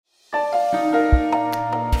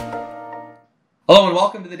Hello and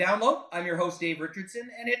welcome to the download. I'm your host, Dave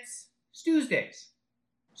Richardson, and it's Tuesdays.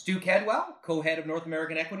 Stu Kedwell, co-head of North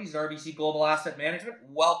American Equities at RBC Global Asset Management.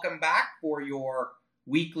 Welcome back for your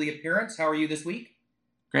weekly appearance. How are you this week?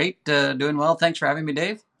 Great, doing well. Thanks for having me,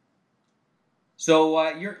 Dave. So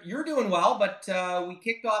you're doing well, but we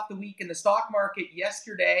kicked off the week in the stock market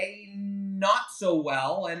yesterday not so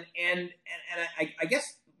well, and I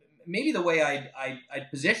guess maybe the way I'd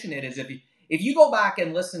position it is if you go back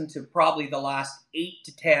and listen to probably the last 8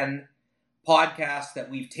 to 10 podcasts that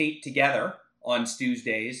we've taped together on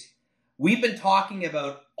Tuesdays, we've been talking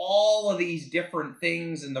about all of these different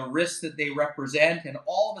things and the risks that they represent, and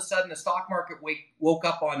all of a sudden the stock market woke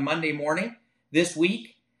up on Monday morning this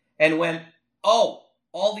week and went, oh,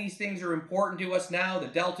 all these things are important to us now, the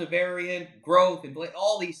Delta variant, growth, and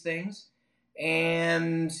all these things,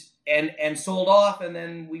 and sold off, and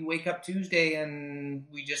then we wake up Tuesday and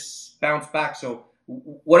we just bounce back. So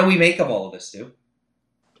what do we make of all of this, Stu?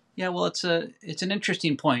 Yeah, well, it's an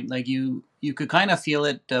interesting point. Like you could kind of feel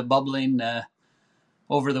it bubbling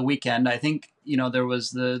over the weekend. I think there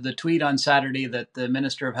was the tweet on Saturday that the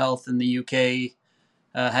Minister of Health in the UK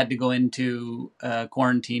had to go into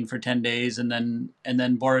quarantine for 10 days, and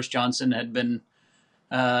then Boris Johnson had been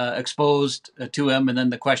exposed to him, and then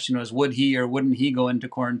the question was, would he or wouldn't he go into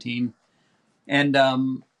quarantine? And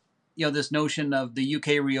this notion of the UK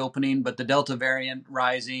reopening, but the Delta variant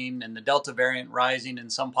rising, and the Delta variant rising in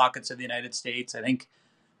some pockets of the United States. I think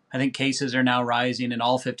cases are now rising in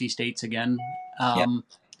all 50 states again. And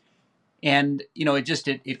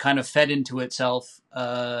it kind of fed into itself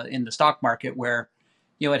in the stock market, where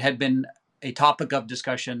it had been a topic of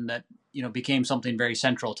discussion that became something very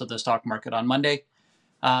central to the stock market on Monday.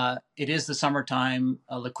 It is the summertime.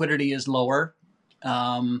 Liquidity is lower.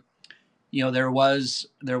 There was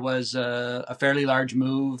a fairly large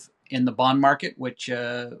move in the bond market, which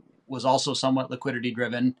was also somewhat liquidity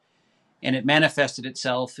driven, and it manifested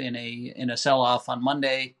itself in a sell-off on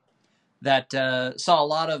Monday that saw a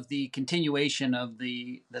lot of the continuation of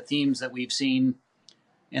the themes that we've seen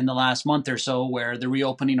in the last month or so, where the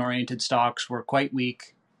reopening oriented stocks were quite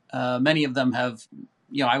weak. Many of them have,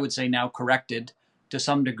 I would say, now corrected to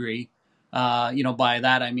some degree. By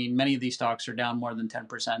that I mean many of these stocks are down more than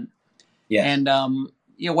 10%. Yes. And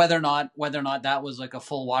whether or not that was like a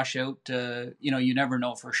full washout, you never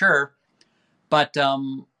know for sure. But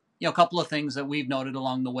a couple of things that we've noted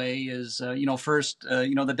along the way is first,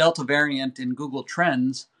 the Delta variant in Google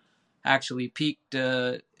Trends actually peaked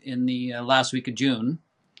in the last week of June.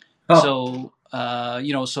 So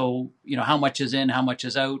how much is in, how much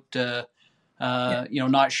is out?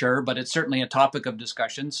 Not sure, but it's certainly a topic of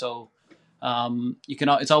discussion. So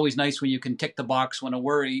it's always nice when you can tick the box when a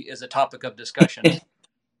worry is a topic of discussion.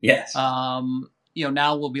 Yes.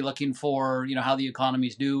 Now we'll be looking for how the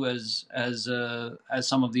economies do as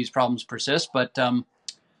some of these problems persist, but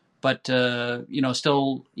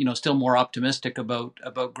still more optimistic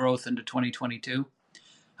about growth into 2022.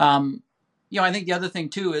 I think the other thing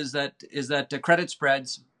too is that credit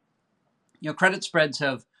spreads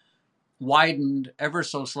have widened ever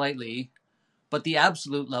so slightly, but the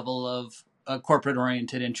absolute level of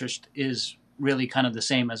corporate-oriented interest is really kind of the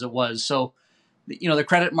same as it was. So, the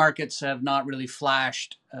credit markets have not really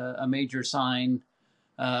flashed a major sign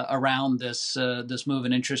around this move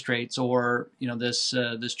in interest rates, or this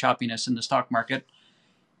choppiness in the stock market.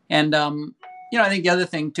 And I think the other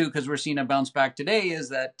thing too, because we're seeing a bounce back today, is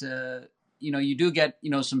that you do get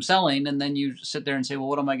some selling, and then you sit there and say, well,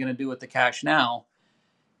 what am I going to do with the cash now?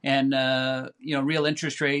 And real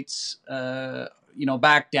interest rates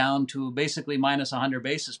back down to basically minus 100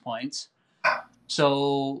 basis points.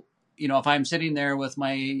 So if I'm sitting there with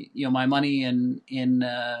my my money in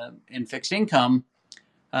fixed income,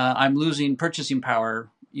 I'm losing purchasing power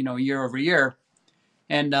year over year.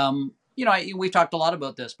 And we've talked a lot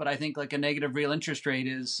about this, but I think like a negative real interest rate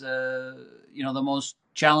is the most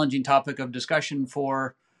challenging topic of discussion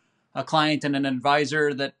for a client and an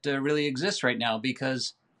advisor that really exists right now,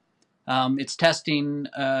 because it's testing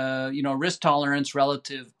risk tolerance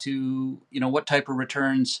relative to what type of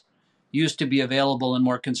returns used to be available in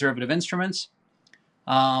more conservative instruments.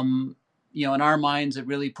 In our minds, it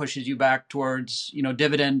really pushes you back towards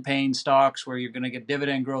dividend paying stocks, where you're going to get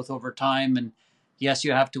dividend growth over time. And yes,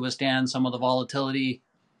 you have to withstand some of the volatility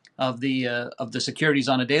of the securities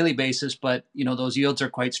on a daily basis, but those yields are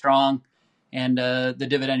quite strong, and the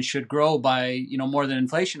dividend should grow by more than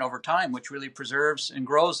inflation over time, which really preserves and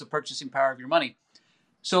grows the purchasing power of your money.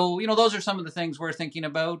 So those are some of the things we're thinking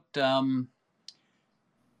about.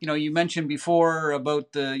 You mentioned before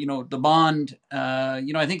about the bond.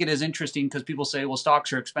 I think it is interesting because people say, well,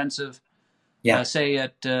 stocks are expensive. Yeah. say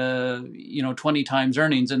at 20 times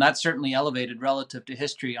earnings, and that's certainly elevated relative to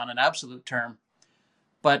history on an absolute term.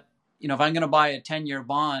 But if I'm going to buy a 10-year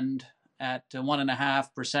bond at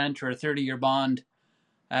 1.5% or a 30-year bond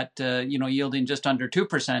at yielding just under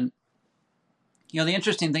 2%, the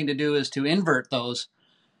interesting thing to do is to invert those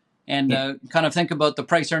and kind of think about the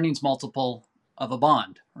price earnings multiple of a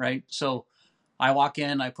bond, right? So I walk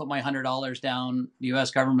in, I put my $100 down. The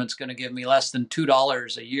U.S. government's going to give me less than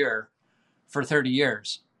 $2 a year for 30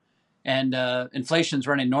 years. And inflation's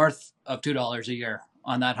running north of $2 a year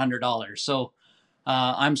on that $100. So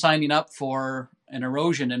I'm signing up for an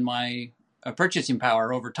erosion in my purchasing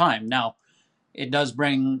power over time. Now, it does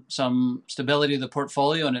bring some stability to the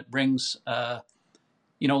portfolio, and it brings,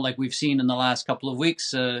 like we've seen in the last couple of weeks,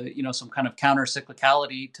 some kind of counter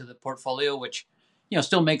cyclicality to the portfolio, which,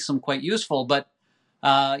 still makes them quite useful. But,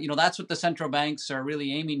 that's what the central banks are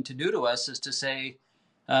really aiming to do to us, is to say,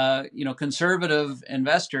 conservative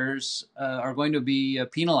investors are going to be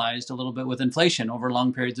penalized a little bit with inflation over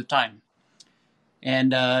long periods of time.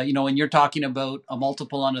 And, when you're talking about a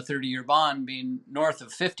multiple on a 30-year bond being north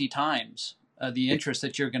of 50 times the interest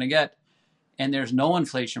that you're going to get, and there's no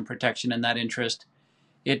inflation protection in that interest,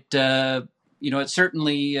 it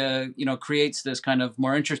certainly, creates this kind of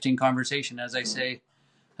more interesting conversation, as I say,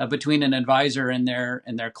 between an advisor and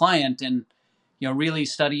their client, and really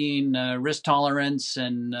studying risk tolerance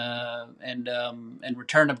and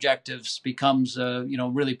return objectives becomes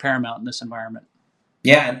really paramount in this environment.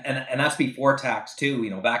 Yeah, and that's before tax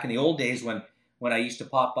too. Back in the old days when I used to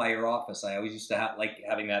pop by your office, I always used to like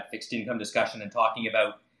having that fixed income discussion and talking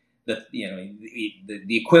about the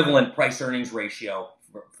equivalent price earnings ratio,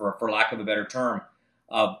 for lack of a better term,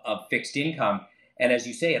 of fixed income. And as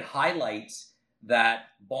you say, it highlights that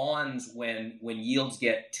bonds, when yields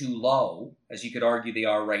get too low, as you could argue they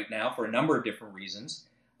are right now for a number of different reasons,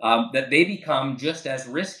 that they become just as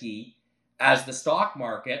risky as the stock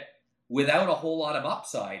market without a whole lot of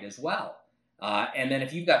upside as well. And then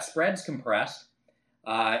if you've got spreads compressed,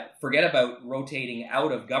 forget about rotating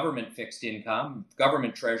out of government fixed income,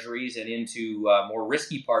 government treasuries, and into more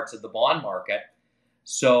risky parts of the bond market.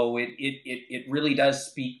 So it really does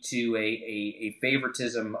speak to a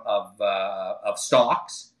favoritism of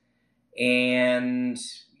stocks, and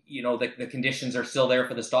the conditions are still there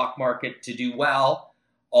for the stock market to do well.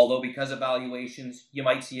 Although because of valuations, you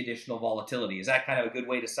might see additional volatility. Is that kind of a good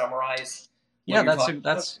way to summarize? Yeah,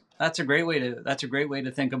 that's a great way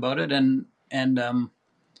to think about it. And the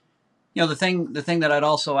thing that I'd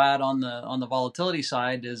also add on the volatility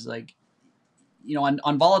side is, like,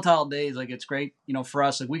 on volatile days, like, it's great, for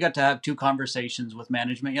us, like, we got to have 2 conversations with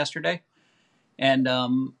management yesterday. And,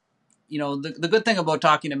 the good thing about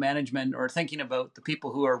talking to management or thinking about the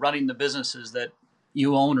people who are running the businesses that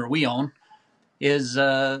you own or we own is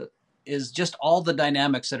just all the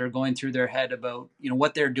dynamics that are going through their head about,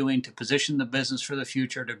 what they're doing to position the business for the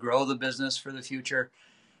future, to grow the business for the future.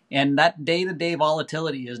 And that day-to-day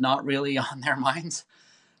volatility is not really on their minds.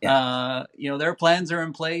 Yeah. Their plans are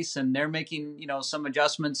in place, and they're making, some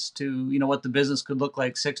adjustments to, what the business could look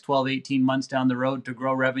like 6, 12, 18 months down the road to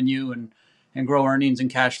grow revenue and grow earnings and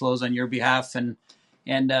cash flows on your behalf. And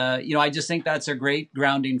I just think that's a great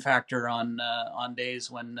grounding factor on days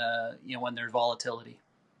when there's volatility.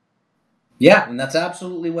 Yeah, and that's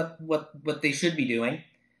absolutely what they should be doing.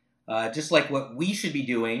 Just like what we should be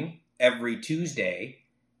doing every Tuesday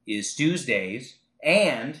is Tuesdays,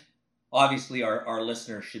 and obviously our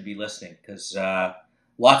listeners should be listening, because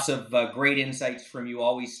lots of great insights from you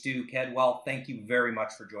always, Stu. Kedwell, thank you very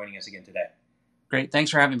much for joining us again today. Great. Thanks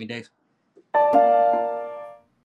for having me, Dave.